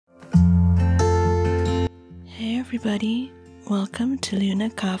everybody, welcome to Luna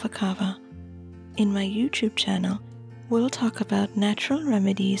Kava Kava. In my YouTube channel, we'll talk about natural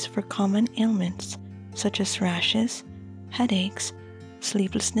remedies for common ailments such as rashes, headaches,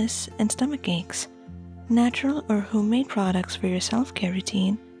 sleeplessness, and stomach aches, natural or homemade products for your self-care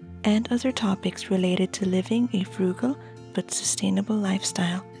routine, and other topics related to living a frugal but sustainable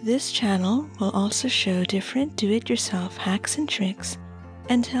lifestyle. This channel will also show different do-it-yourself hacks and tricks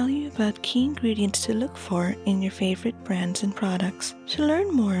and tell you about key ingredients to look for in your favorite brands and products. To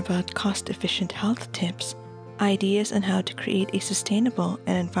learn more about cost-efficient health tips, ideas on how to create a sustainable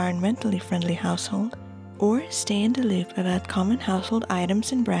and environmentally friendly household, or stay in the loop about common household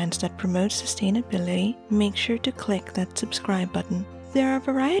items and brands that promote sustainability, make sure to click that subscribe button. There are a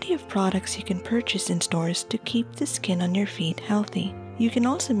variety of products you can purchase in stores to keep the skin on your feet healthy. You can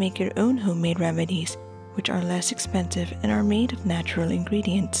also make your own homemade remedies, which are less expensive and are made of natural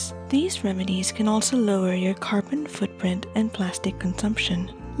ingredients. These remedies can also lower your carbon footprint and plastic consumption.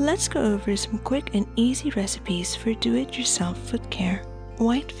 Let's go over some quick and easy recipes for do-it-yourself foot care.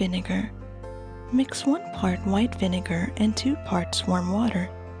 White vinegar. Mix 1 part white vinegar and 2 parts warm water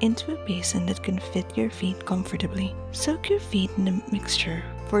into a basin that can fit your feet comfortably. Soak your feet in the mixture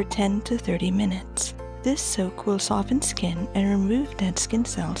for 10 to 30 minutes. This soak will soften skin and remove dead skin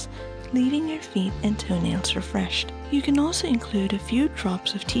cells, leaving your feet and toenails refreshed. You can also include a few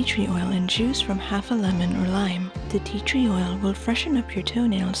drops of tea tree oil and juice from half a lemon or lime. The tea tree oil will freshen up your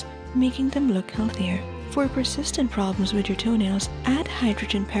toenails, making them look healthier. For persistent problems with your toenails, add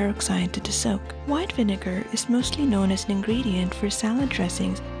hydrogen peroxide to the soak. White vinegar is mostly known as an ingredient for salad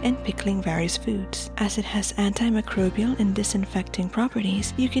dressings and pickling various foods. As it has antimicrobial and disinfecting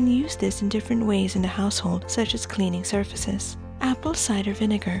properties, you can use this in different ways in the household, such as cleaning surfaces. Apple cider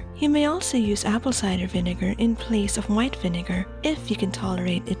vinegar. You may also use apple cider vinegar in place of white vinegar if you can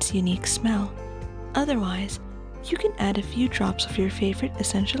tolerate its unique smell. Otherwise, you can add a few drops of your favorite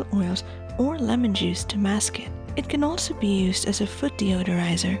essential oils or lemon juice to mask it. It can also be used as a foot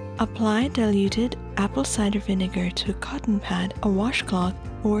deodorizer. Apply diluted apple cider vinegar to a cotton pad, a washcloth,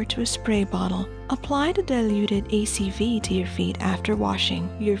 or to a spray bottle. Apply the diluted ACV to your feet after washing.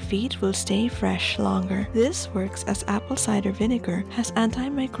 Your feet will stay fresh longer. This works as apple cider vinegar has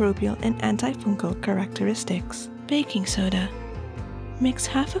antimicrobial and antifungal characteristics. Baking soda. Mix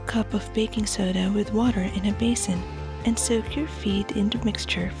half a cup of baking soda with water in a basin and soak your feet in the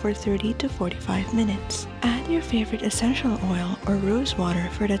mixture for 30 to 45 minutes. Add your favorite essential oil or rose water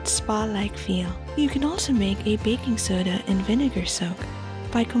for that spa-like feel. You can also make a baking soda and vinegar soak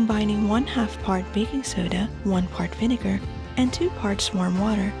by combining 1/2 part baking soda, 1 part vinegar, and 2 parts warm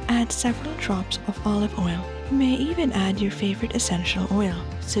water. Add several drops of olive oil. You may even add your favorite essential oil.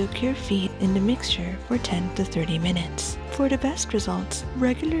 Soak your feet in the mixture for 10 to 30 minutes. For the best results,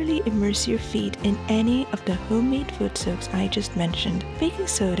 regularly immerse your feet in any of the homemade foot soaks I just mentioned. Baking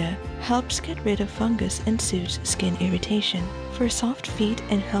soda helps get rid of fungus and soothes skin irritation. For soft feet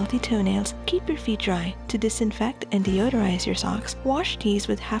and healthy toenails, keep your feet dry. To disinfect and deodorize your socks, wash these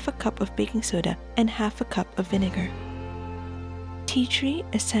with half a cup of baking soda and half a cup of vinegar. Tea tree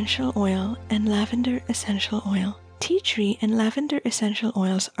essential oil and lavender essential oil. Tea tree and lavender essential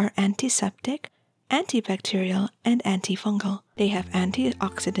oils are antiseptic, antibacterial, and antifungal. They have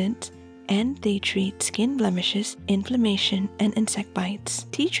antioxidants and they treat skin blemishes, inflammation, and insect bites.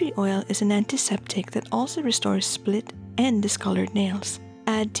 Tea tree oil is an antiseptic that also restores split and discolored nails.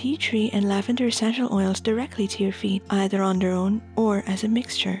 Add tea tree and lavender essential oils directly to your feet, either on their own or as a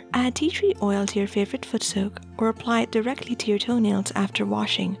mixture. Add tea tree oil to your favorite foot soak or apply it directly to your toenails after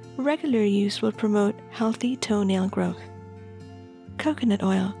washing. Regular use will promote healthy toenail growth. Coconut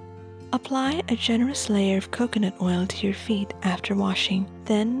oil. Apply a generous layer of coconut oil to your feet after washing.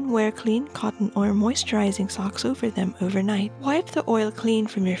 Then wear clean cotton or moisturizing socks over them overnight. Wipe the oil clean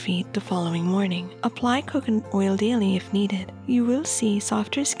from your feet the following morning. Apply coconut oil daily if needed. You will see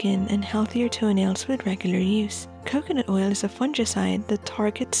softer skin and healthier toenails with regular use. Coconut oil is a fungicide that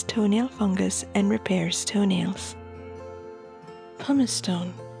targets toenail fungus and repairs toenails. Pumice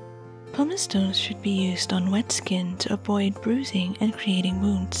stone. Pumice stones should be used on wet skin to avoid bruising and creating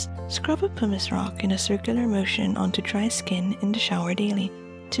wounds. Scrub a pumice rock in a circular motion onto dry skin in the shower daily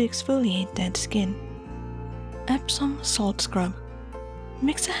to exfoliate dead skin. Epsom salt scrub.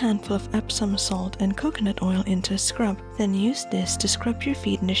 Mix a handful of Epsom salt and coconut oil into a scrub, then use this to scrub your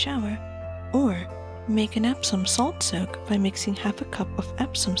feet in the shower. Or make an Epsom salt soak by mixing half a cup of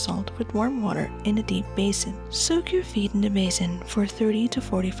Epsom salt with warm water in a deep basin. Soak your feet in the basin for 30 to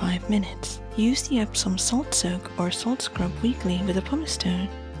 45 minutes. Use the Epsom salt soak or salt scrub weekly with a pumice stone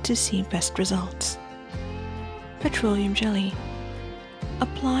to see best results. Petroleum jelly.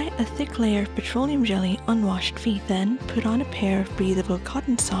 Apply a thick layer of petroleum jelly on washed feet, then put on a pair of breathable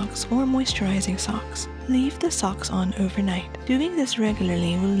cotton socks or moisturizing socks. Leave the socks on overnight. Doing this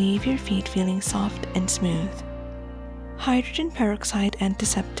regularly will leave your feet feeling soft and smooth. Hydrogen peroxide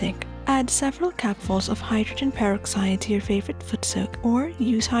antiseptic. Add several capfuls of hydrogen peroxide to your favorite foot soak, or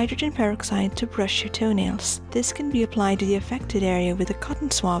use hydrogen peroxide to brush your toenails. This can be applied to the affected area with a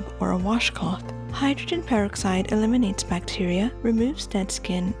cotton swab or a washcloth. Hydrogen peroxide eliminates bacteria, removes dead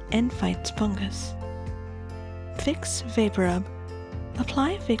skin, and fights fungus. Vicks VapoRub.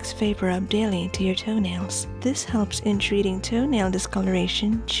 Apply Vicks VapoRub daily to your toenails. This helps in treating toenail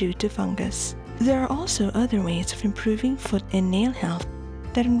discoloration due to fungus. There are also other ways of improving foot and nail health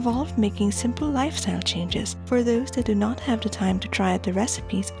that involve making simple lifestyle changes for those that do not have the time to try out the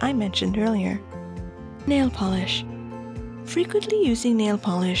recipes I mentioned earlier. Nail polish. Frequently using nail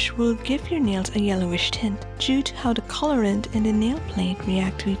polish will give your nails a yellowish tint due to how the colorant and the nail plate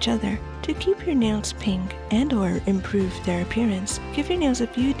react to each other. To keep your nails pink and/or improve their appearance, give your nails a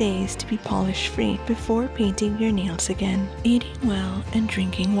few days to be polish-free before painting your nails again. Eating well and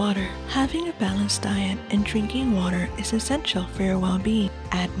drinking water. Having a balanced diet and drinking water is essential for your well-being.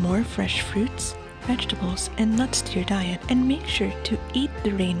 Add more fresh fruits, vegetables, and nuts to your diet, and make sure to eat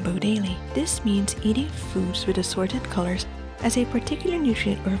the rainbow daily. This means eating foods with assorted colors, as a particular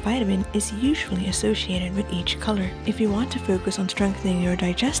nutrient or vitamin is usually associated with each color. If you want to focus on strengthening your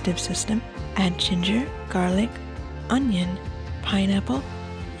digestive system, add ginger, garlic, onion, pineapple,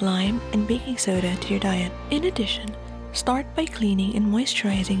 lime, and baking soda to your diet. In addition, start by cleaning and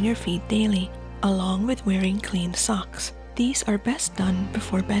moisturizing your feet daily, along with wearing clean socks. These are best done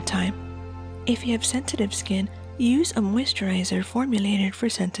before bedtime. If you have sensitive skin, use a moisturizer formulated for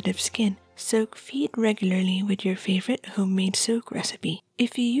sensitive skin. Soak feet regularly with your favorite homemade soak recipe.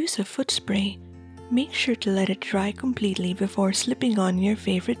 If you use a foot spray, make sure to let it dry completely before slipping on your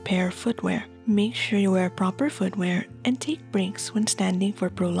favorite pair of footwear. Make sure you wear proper footwear and take breaks when standing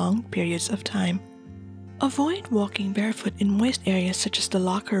for prolonged periods of time. Avoid walking barefoot in moist areas such as the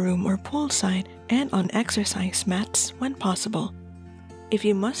locker room or poolside and on exercise mats when possible. If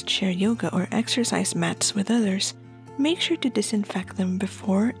you must share yoga or exercise mats with others, make sure to disinfect them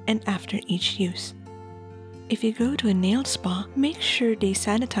before and after each use. If you go to a nail spa, make sure they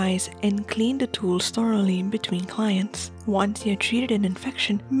sanitize and clean the tools thoroughly between clients. Once you have treated an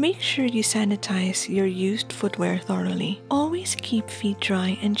infection, make sure you sanitize your used footwear thoroughly. Always keep feet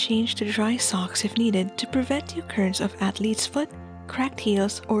dry and change to dry socks if needed to prevent the occurrence of athlete's foot, cracked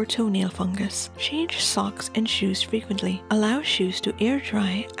heels, or toenail fungus. Change socks and shoes frequently. Allow shoes to air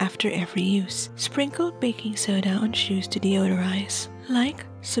dry after every use. Sprinkle baking soda on shoes to deodorize. Like,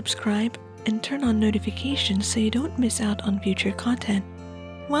 subscribe, and turn on notifications so you don't miss out on future content.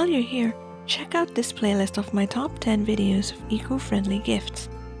 While you're here, check out this playlist of my top 10 videos of eco-friendly gifts.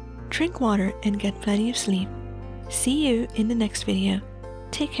 Drink water and get plenty of sleep. See you in the next video.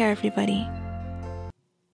 Take care, everybody.